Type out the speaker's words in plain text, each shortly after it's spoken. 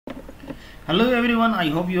Hello everyone, I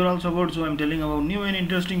hope you are also good. So I'm telling about new and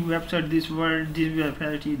interesting website. This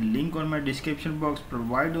website is link on my description box.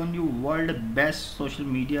 Provide on you world best social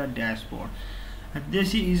media dashboard. And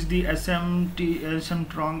this is the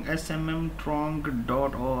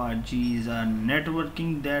SMMTURK.org is a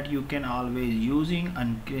networking that you can always using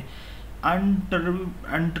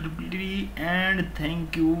untriply, and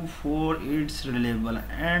thank you for its reliable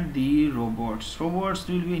and the robots will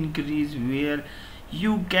be increased where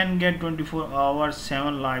you can get 24 hours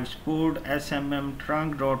 7 live support.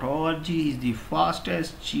 SMMTURK.org is the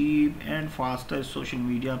fastest, cheap and fastest social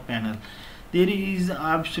media panel. There is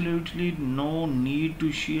absolutely no need to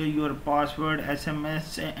share your password,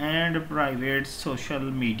 SMS and private social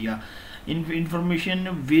media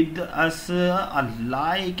information with us.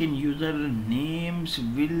 Alike and user names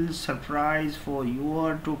will surprise for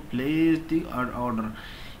you to place the order.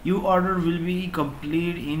 Your order will be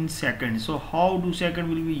complete in seconds. So how do second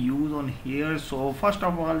will be used on here? So first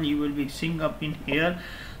of all, you will be sync up in here.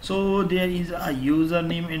 So there is a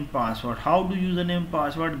username and password. How do username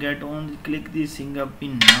password get on? Click the sync up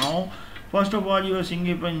in now. First of all, you are sync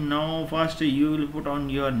up in now. First you will put on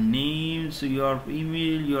your names, your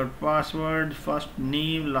email, your password, first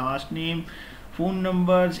name, last name, phone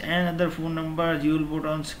numbers and other phone numbers. You will put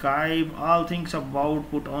on Skype, all things about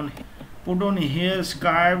put on here.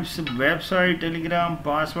 Skype's website, Telegram,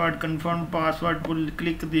 password, confirm password.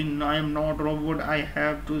 Click the I am not robot, I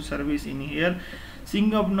have to service in here.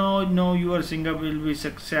 Sync up now. Your sync up will be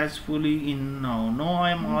successfully in now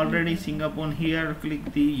I am already sync up on here.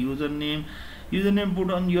 Click the username,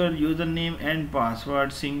 put on your username and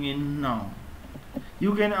password. Sync in now.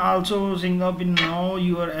 You can also sync up in now.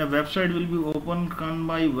 Your website will be open. Come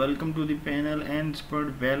by, welcome to the panel and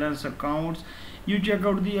spread balance accounts. You check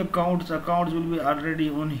out the accounts will be already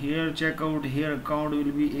on here. Check out here, account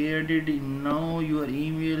will be added in now. Your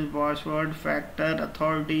email, password, factor,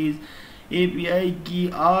 authorities, API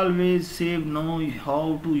key, always save now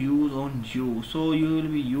how to use on you. So you will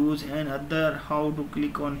be use and other how to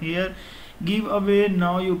click on here. Giveaway,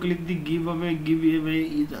 now you click the giveaway. Giveaway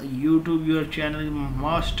is YouTube. Your channel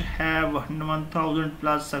must have 1000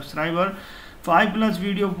 plus subscriber, 5 plus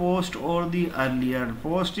video post or the earlier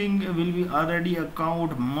posting will be already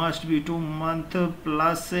account must be 2 month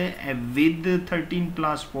plus with 13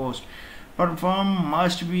 plus post. Perform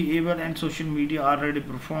must be able and social media already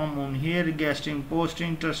perform on here. Guesting,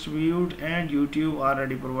 posting, tribute and YouTube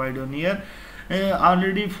already provide on here.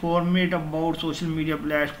 Already format about social media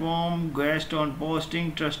platform, guest on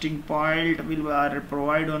posting, trusting file will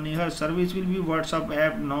provide on here. Service will be WhatsApp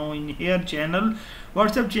app now in here. Channel,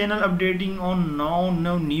 WhatsApp channel updating on now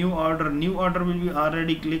new order will be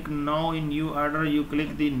already click now in new order. You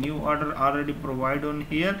click the new order already provide on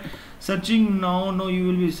here. Searching now you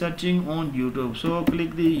will be searching on YouTube, so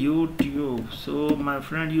click the YouTube. So my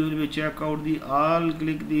friend, you will be check out the all,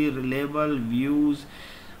 click the reliable views,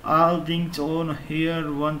 all things on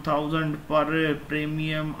here. 1000 per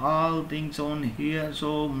premium, all things on here.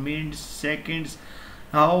 So mid seconds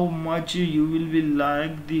how much you will be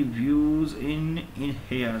like the views in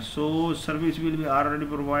here. So service will be already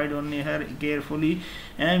provide on here. Carefully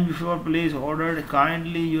and before place ordered,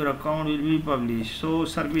 kindly your account will be published. So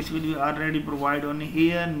service will be already provide on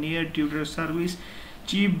here. Near tutor service,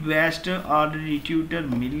 cheap best already tutor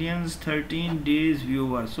millions, 13 days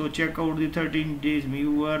viewer. So check out the 13 days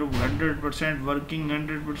viewer, 100% working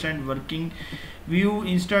view.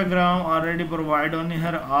 Instagram already provide on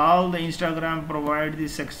here. All the Instagram provide the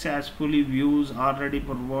successfully views already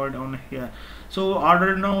provide on here. So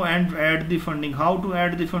order now and add the funding. How to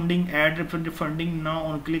add the funding? Add the funding now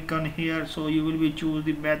on click on here. So you will be choose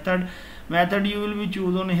the method you will be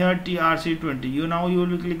choose on here TRC20. You will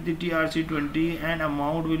be click the TRC20 and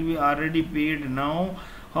amount will be already paid now.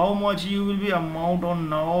 How much you will be amount on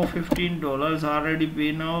now? $15 already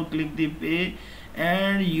pay now. Click the pay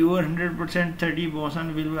and your 100%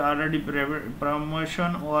 30% will be already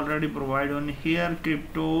promotion already provide on here.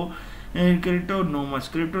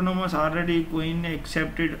 Cryptonomos already coin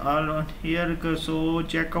accepted all on here. So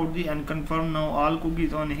check out the and confirm now all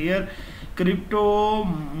cookies on here. Crypto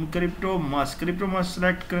must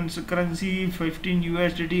select currency 15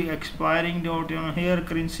 USDT expiring date on here.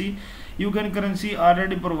 Currency, you can currency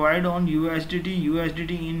already provide on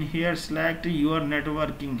USDT in here. Select your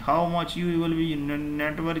networking, how much you will be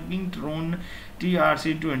networking through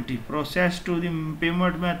TRC20. Process to the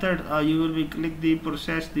payment method, you will be click the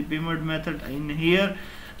process the payment method in here.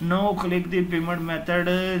 Now click the payment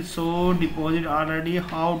method. So deposit already,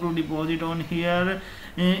 how to deposit on here.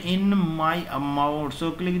 in my amount.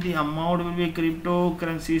 So click the amount will be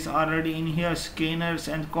cryptocurrencies already in here, scanners,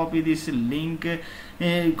 and copy this link,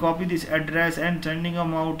 copy this address and sending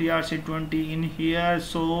amount TRC20 in here.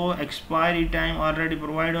 So expiry time already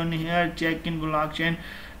provided on here, check in blockchain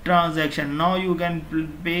transaction. Now you can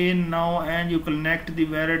pay now, and you connect the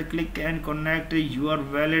wallet, click and connect your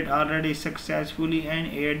wallet already successfully and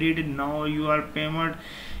added. Now your payment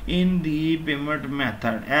in the payment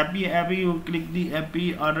method API, you click the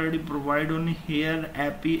API already provided on here,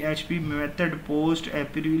 API HP method post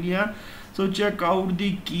Aprilia. So check out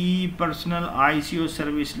the key personal ICO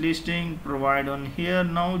service listing provided on here.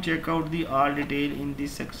 Now check out the all detail in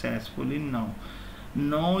this successfully.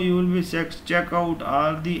 Now you will be check out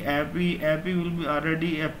all the API will be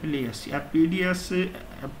already affiliates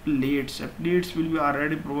will be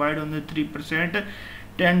already provided on the 3%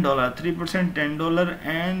 $10 3% $10,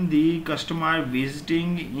 and the customer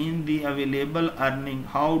visiting in the available earning.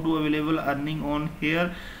 How to available earning on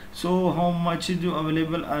here? So how much is the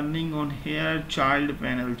available earning on here? Child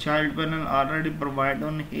panel already provided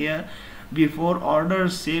on here. Before order,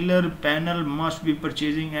 seller panel must be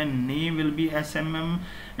purchasing and name will be SMM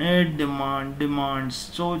demands.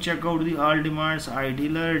 So check out the all demands.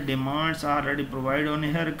 Idealer demands already provided on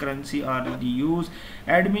here. Currency already used.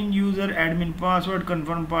 Admin user, admin password,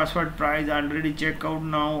 confirm password, price already check out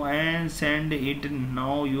now and send it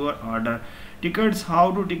now your order. Tickets,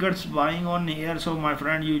 how to tickets buying on here? So my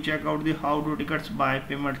friend, you check out the how to tickets buy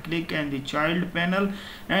payment, click and the child panel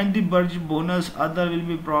and the budget bonus other will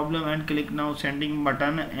be problem and click now sending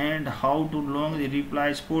button. And how to long the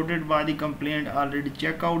reply supported by the complaint already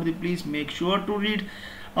check out the, please make sure to read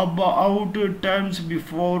about terms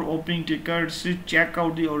before opening tickets. Check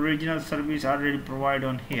out the original service already provided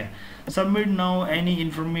on here. Submit now any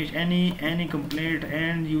information, any complaint,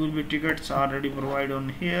 and you will be tickets already provided on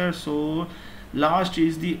here. So last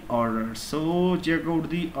is the orders. So check out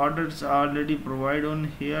the orders already provided on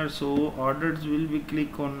here. So orders will be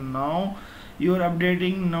click on now. You are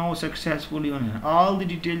updating now successfully on here. All the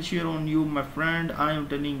details here on you, my friend. I am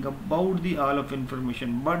telling about the all of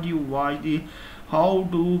information, but you watch the how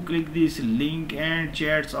to click this link and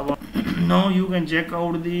chats about. Now you can check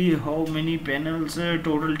out the how many panels,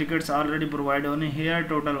 total tickets already provided on here,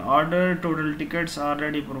 total order, total tickets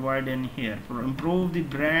already provided in here. For improve the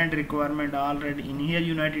brand requirement already in here,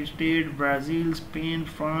 United States, Brazil, Spain,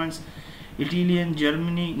 France, Italy,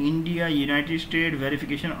 Germany, India, United States.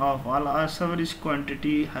 Verification of all our service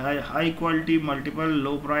quantity, high quality, multiple,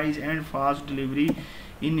 low price and fast delivery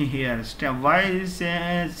in here. Step why is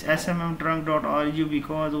SMMTURK.org?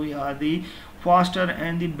 Because we are the faster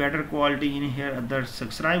and the better quality in here. Other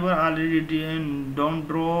subscriber already don't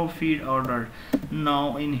draw feed order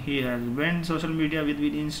now in here. When social media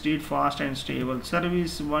within state fast and stable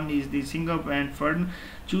service. One is the single and fund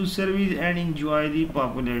choose service and enjoy the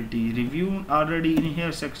popularity. Review already in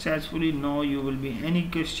here successfully. Now you will be any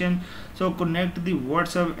question, so connect the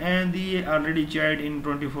WhatsApp and the already chat in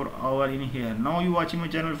 24 hour in here. Now you watching my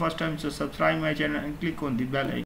channel first time, so subscribe my channel and click on the bell icon.